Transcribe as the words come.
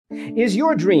Is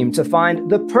your dream to find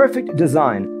the perfect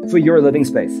design for your living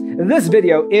space? This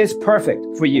video is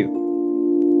perfect for you.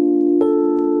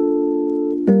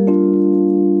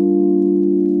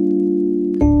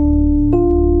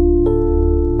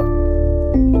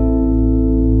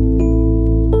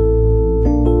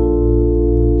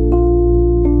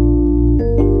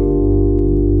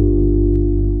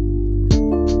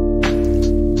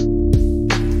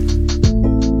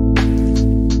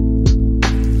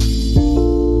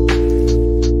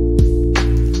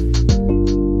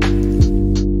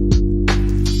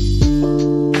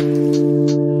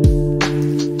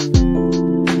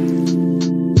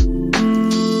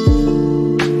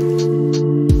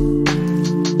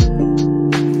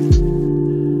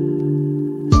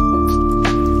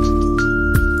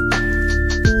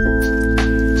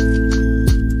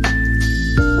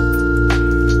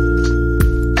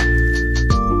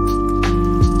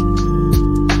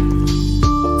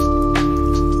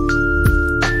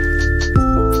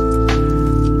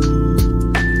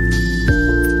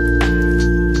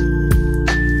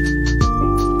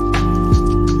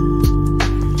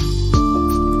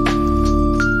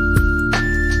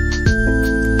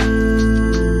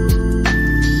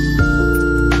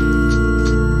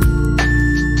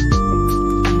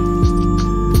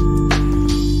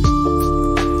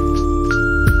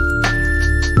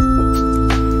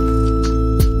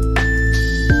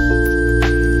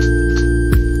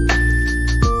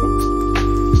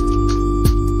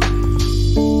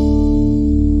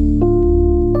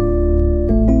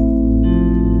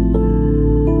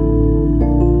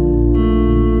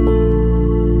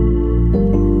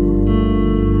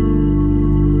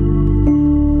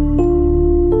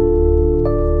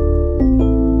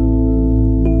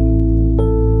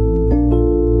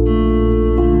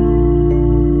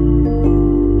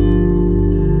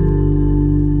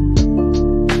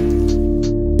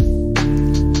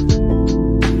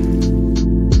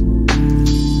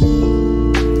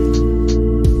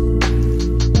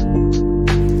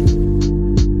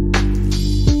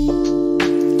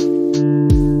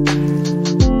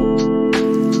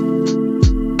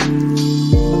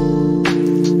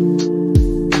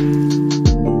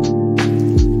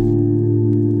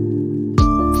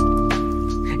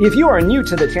 If you are new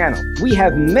to the channel, we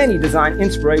have many design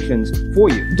inspirations for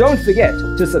you. Don't forget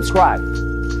to subscribe.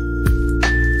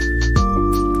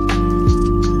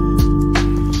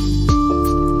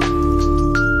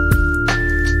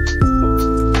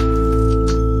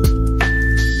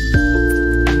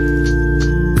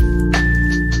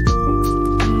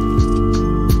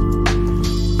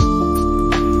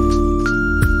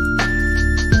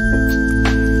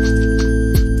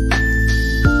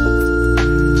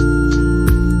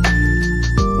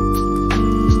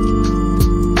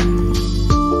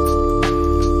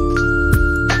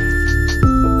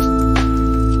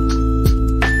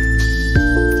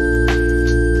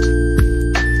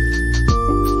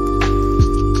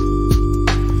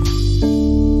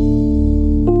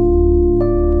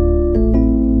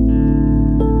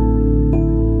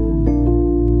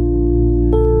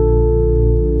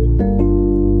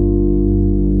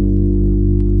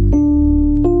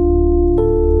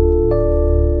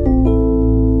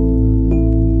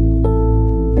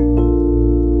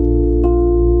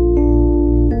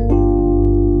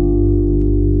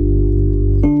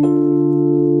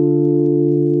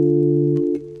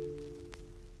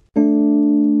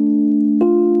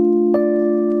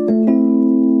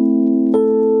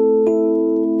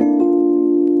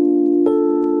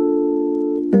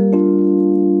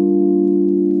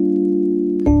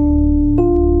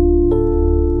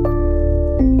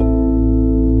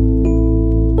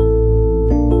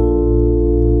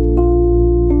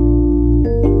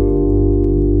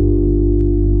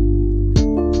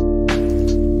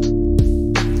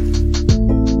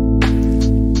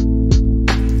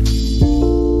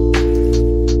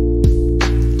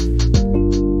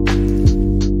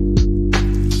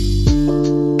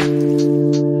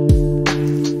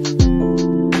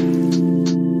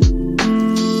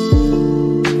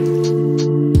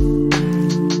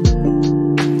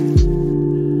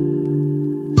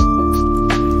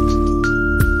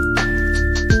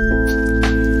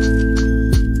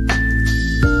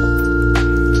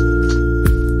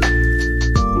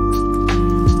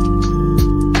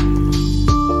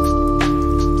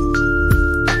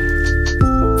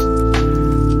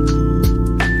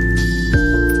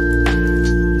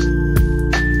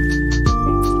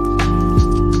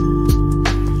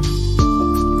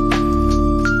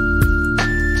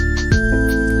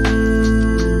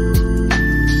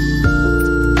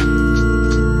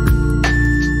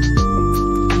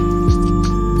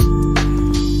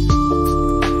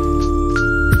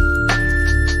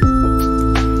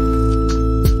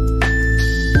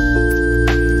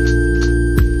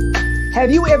 Have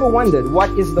you ever wondered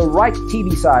what is the right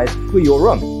TV size for your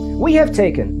room? We have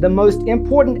taken the most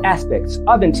important aspects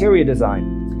of interior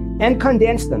design and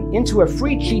condensed them into a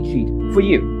free cheat sheet for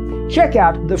you. Check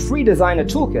out the free designer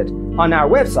toolkit on our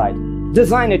website,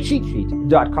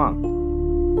 designercheatsheet.com.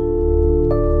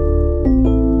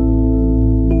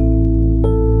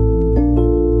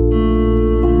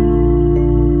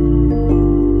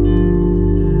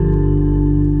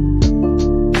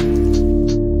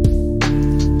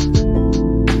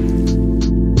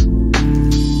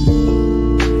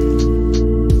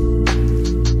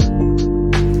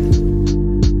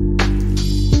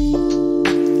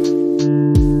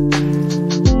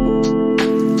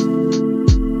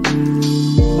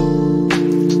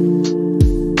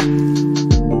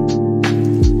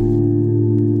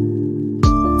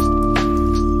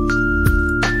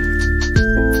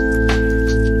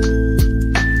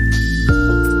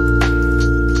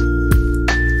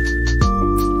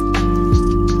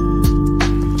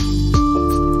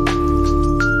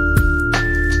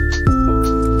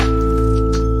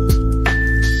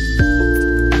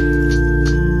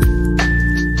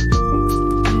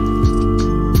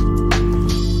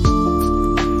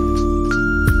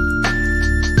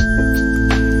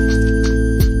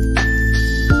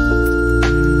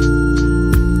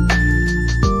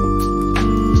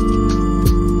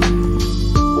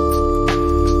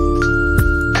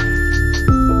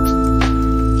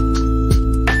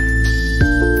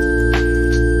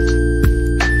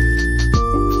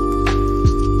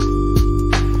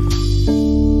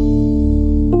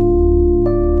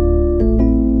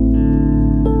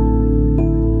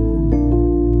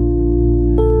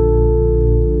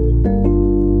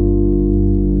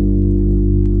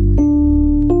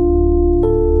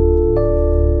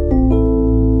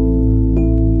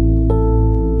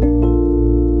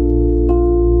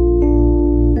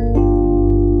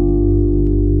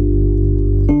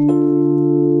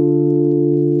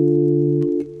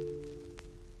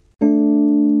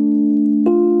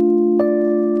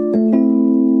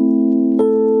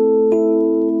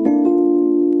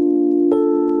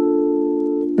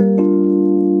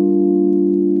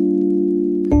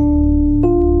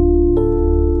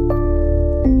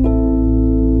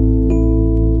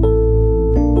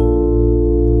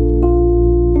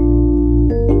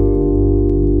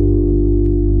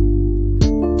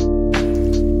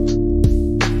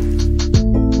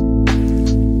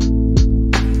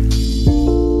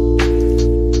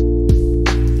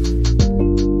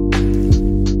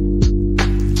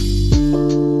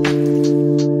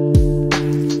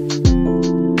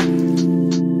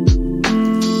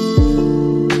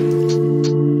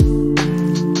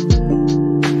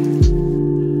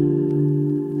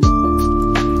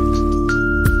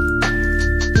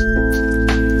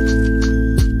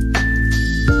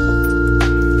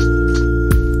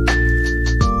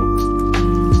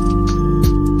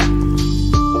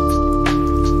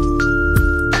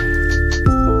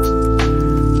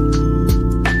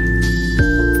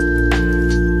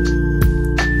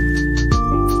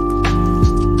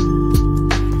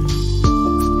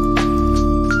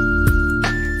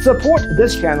 Support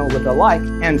this channel with a like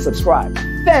and subscribe.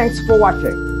 Thanks for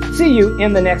watching. See you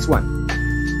in the next one.